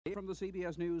From the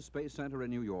CBS News Space Center in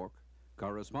New York,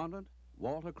 correspondent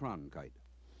Walter Cronkite.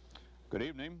 Good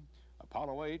evening.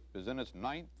 Apollo 8 is in its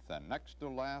 9th and next to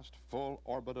last full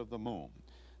orbit of the moon.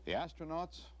 The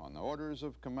astronauts, on the orders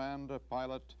of Command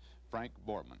Pilot Frank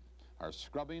Borman, are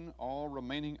scrubbing all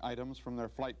remaining items from their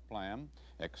flight plan,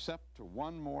 except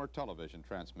one more television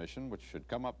transmission, which should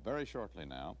come up very shortly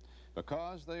now,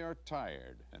 because they are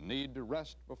tired and need to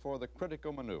rest before the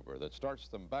critical maneuver that starts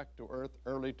them back to Earth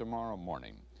early tomorrow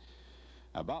morning.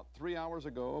 About 3 hours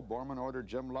ago, Borman ordered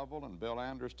Jim Lovell and Bill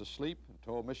Anders to sleep and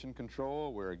told Mission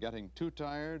Control, "We're getting too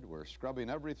tired, we're scrubbing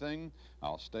everything.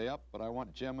 I'll stay up, but I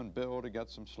want Jim and Bill to get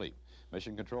some sleep."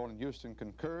 Mission Control in Houston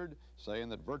concurred, saying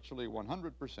that virtually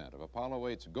 100% of Apollo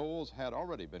 8's goals had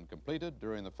already been completed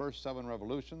during the first 7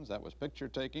 revolutions. That was picture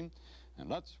taking. And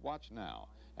let's watch now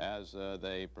as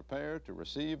they prepare to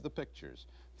receive the pictures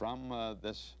from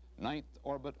this 9th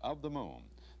orbit of the moon,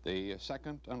 the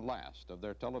second and last of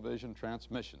their television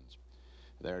transmissions.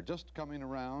 They're just coming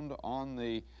around on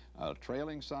the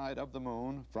trailing side of the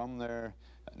moon from their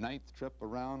 9th trip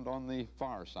around on the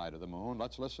far side of the moon.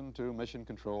 Let's listen to Mission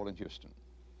Control in Houston.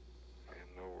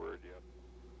 And no word yet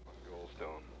on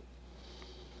Goldstone.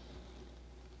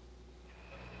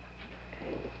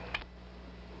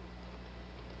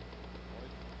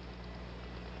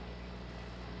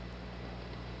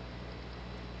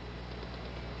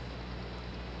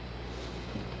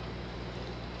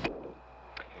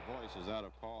 Is that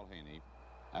of Paul Haney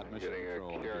at Mission Getting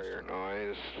Control. A carrier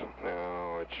noise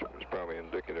now, which is probably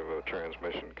indicative of a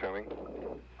transmission coming.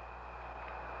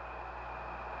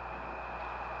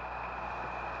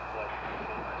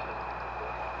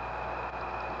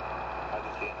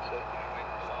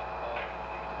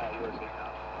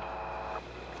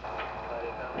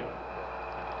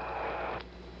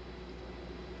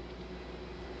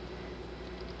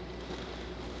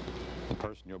 The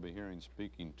person you'll be hearing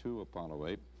speaking to Apollo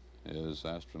 8 is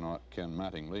astronaut Ken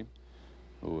Mattingly,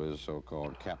 who is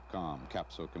so-called Capcom,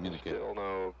 Capsule Communicator. Still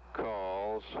no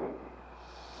calls,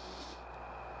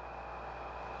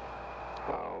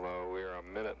 although we're a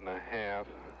minute and a half.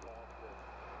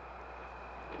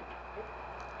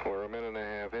 We're a minute and a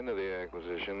half into the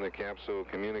acquisition. The capsule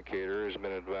communicator has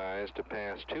been advised to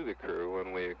pass to the crew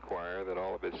when we acquire that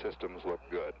all of its systems look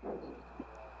good.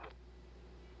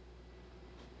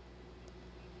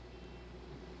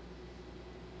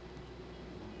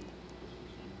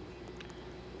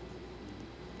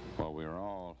 Well, we're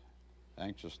all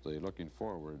anxiously looking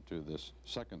forward to this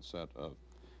second set of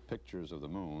pictures of the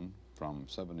moon from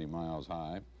 70 miles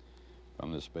high,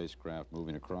 from this spacecraft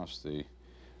moving across the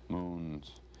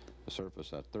moon's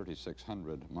surface at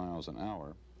 3,600 miles an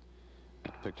hour.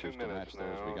 Pictures to match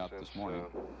those we got this morning.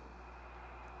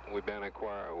 We did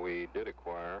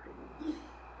acquire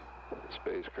the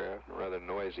spacecraft, rather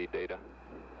noisy data,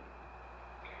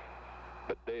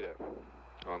 but data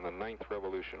on the 9th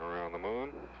revolution around the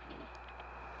moon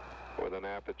with an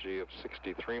apogee of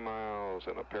 63 miles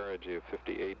and a perigee of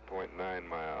 58.9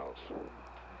 miles.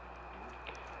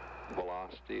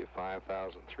 Velocity of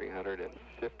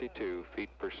 5,352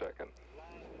 feet per second.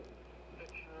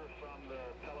 Picture from the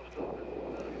telescope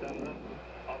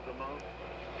of the moon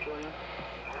showing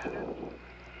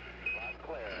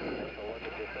clear. Take a look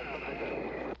at your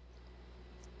system.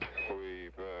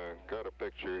 We've got a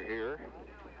picture here,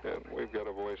 and we've got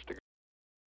a voice to go.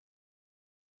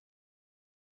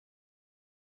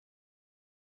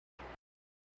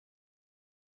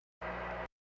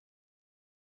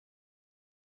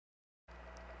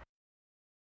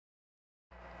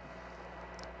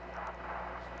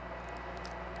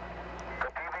 The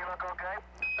TV look okay?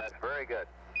 That's very good.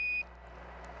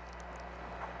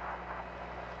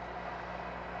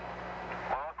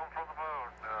 Welcome from the moon,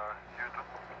 Houston.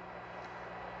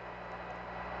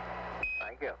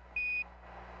 Thank you.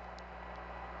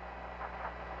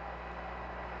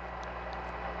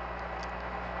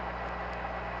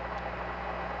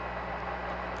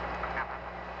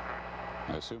 I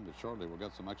assume that shortly we'll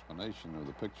get some explanation of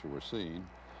the picture we're seeing.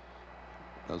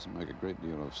 Doesn't make a great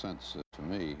deal of sense to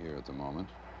me here at the moment.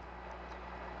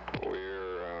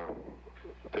 We're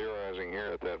theorizing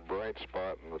here at that bright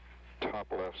spot in the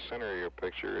top left center of your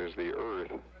picture is the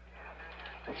Earth.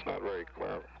 It's not very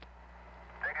clear.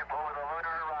 Taking over the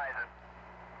lunar horizon.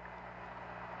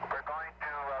 We're going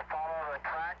to follow the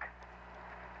track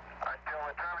until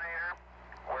the terminator,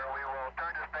 where we will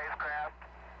turn the spacecraft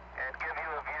and give you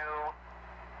a view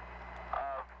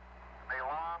of the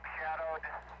long shadowed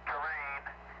terrain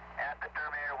at the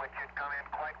terminator, which should come in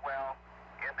quite well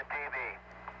in the TV.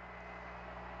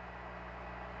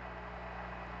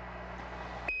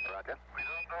 Roger. We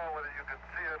don't know whether you can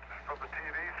see it from the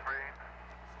TV screen.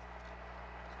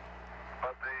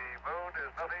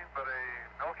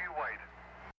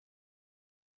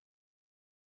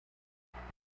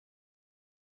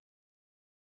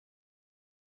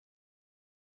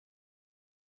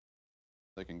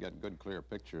 they can get good, clear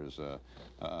pictures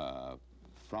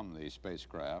from the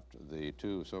spacecraft. The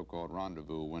two so-called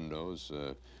rendezvous windows,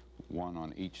 one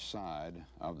on each side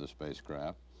of the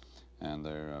spacecraft, and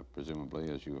they're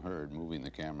presumably, as you heard, moving the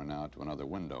camera now to another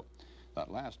window. That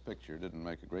last picture didn't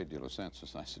make a great deal of sense,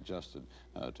 as I suggested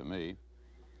to me.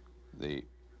 Let's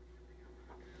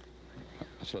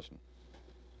listen.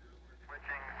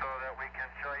 Switching so that we can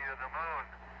show you the moon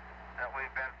that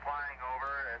we've been flying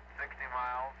over at 60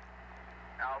 miles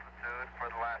altitude for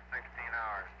the last 16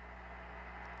 hours.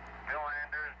 Bill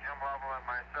Anders, Jim Lovell, and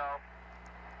myself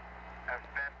have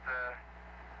spent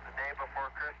the day before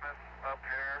Christmas up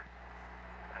here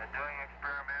doing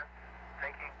experiments,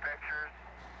 taking pictures,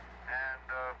 and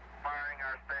firing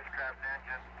our spacecraft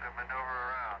engines to maneuver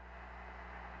around.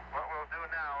 What we'll do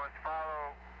now is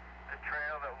follow the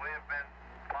trail that we've been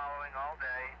following all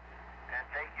day and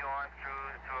take you on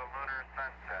through to a lunar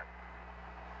sunset.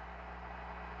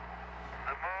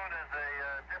 The moon is a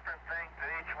different thing to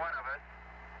each one of us.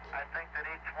 I think that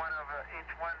each one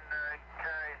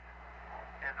carries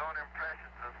his own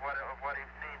impressions of what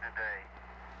he's seen today.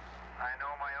 I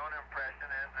know my own impression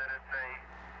is that it's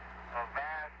a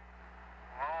vast,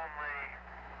 lonely,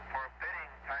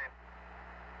 forbidding type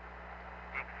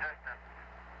existence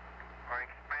or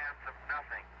expanse of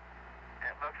nothing.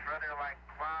 It looks rather like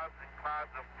clouds and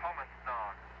clouds of pumice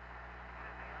stone,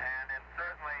 and it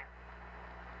certainly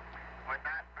would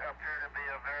not appear to be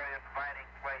a very inviting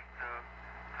place to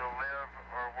live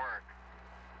or work.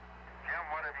 Jim,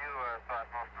 what have you thought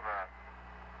most about?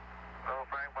 Well,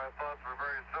 Frank, my thoughts were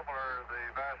very similar. The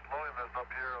vast loneliness up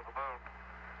here on the moon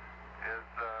is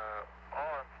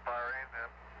awe-inspiring,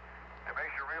 and it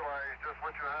makes you realize just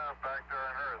what you have back there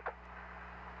on Earth.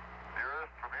 The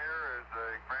Earth from here is a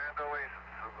grand oasis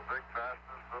in the big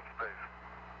vastness of space.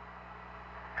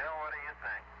 Bill, what do you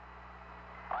think?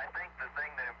 I think the thing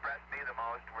that impressed me the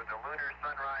most were the lunar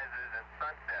sunrises and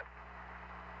sunsets.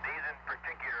 These in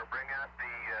particular bring out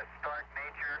the stark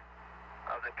nature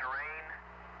of the terrain,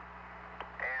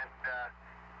 and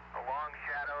the long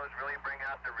shadows really bring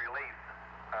out the relief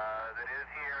that is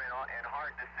here and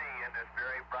hard to see in this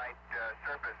very bright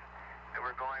surface that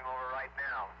we're going over right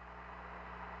now.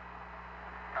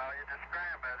 You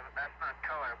describe it, that's not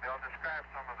color, Bill. Describe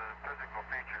some of the physical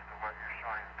features of what you're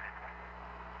showing people.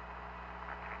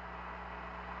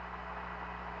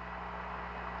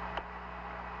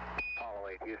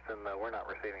 Apollo 8, Houston, we're not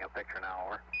receiving a picture now,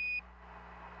 over.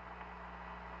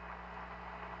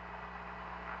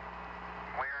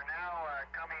 We are now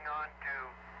coming on to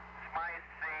Smythe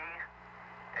C,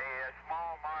 a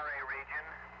small mare region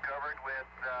covered with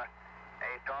a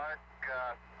dark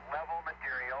level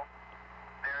material.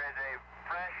 There is a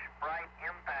fresh, bright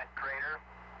impact crater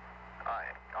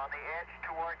on the edge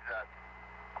towards us,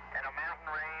 and a mountain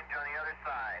range on the other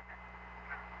side.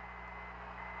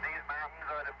 These mountains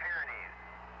are the Pyrenees.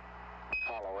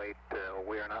 Apollo 8,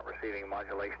 we are not receiving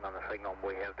modulation on the signal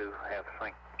we have to have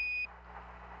sync.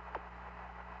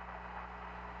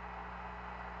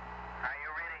 Are you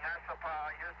reading us, Apollo,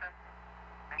 Houston?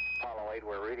 Apollo 8,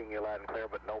 we're reading you loud and clear,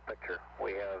 but no picture.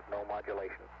 We have no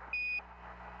modulation.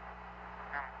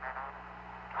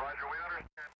 Roger, we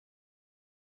understand.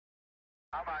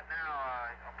 How about now,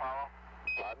 Apollo?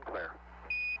 Loud and clear.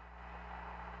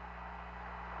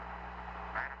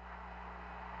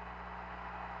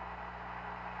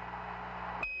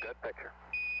 Good picture.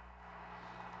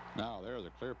 Now, there's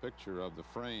a clear picture of the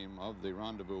frame of the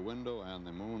rendezvous window and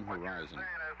the moon What you're horizon.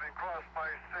 saying as we cross by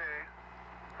C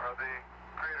are the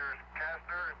craters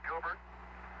Kastner and Gilbert.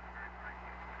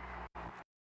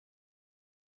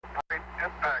 Great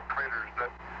impact craters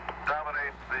that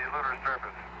dominate the lunar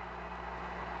surface.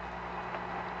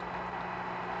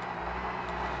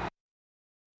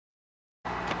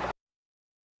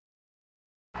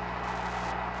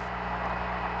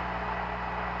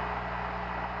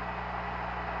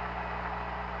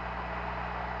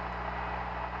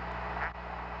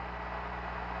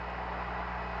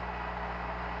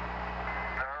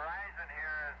 The horizon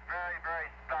here is very, very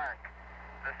stark.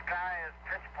 The sky is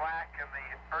pitch black and the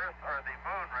earth, or the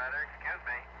moon rather, excuse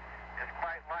me, is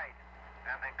quite light.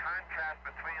 And the contrast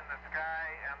between the sky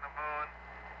and the moon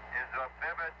is a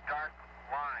vivid dark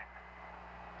line.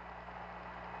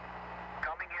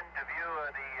 Coming into view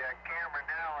of the camera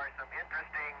now are some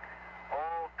interesting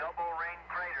old double ring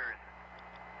craters.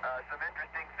 Some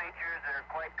interesting features that are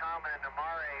quite common in the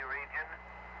Mare region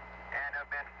and have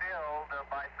been filled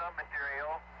by some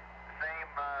material,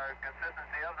 same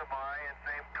consistency of the Mare and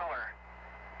same color.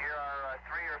 Here are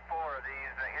 3 or 4 of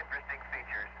these interesting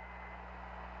features.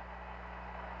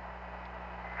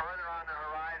 Further on the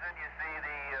horizon, you see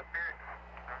the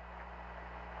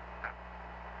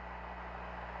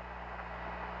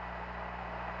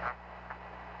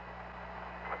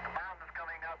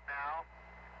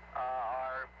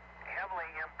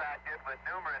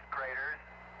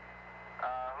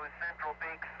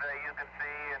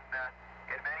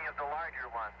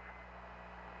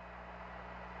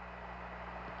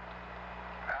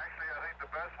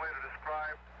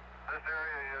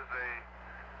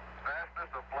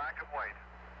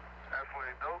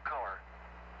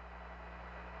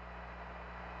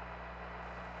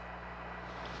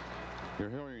You're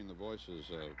hearing the voices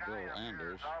of Bill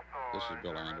Anders. This is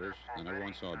Bill Anders, and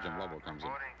everyone saw Jim Lovell comes in.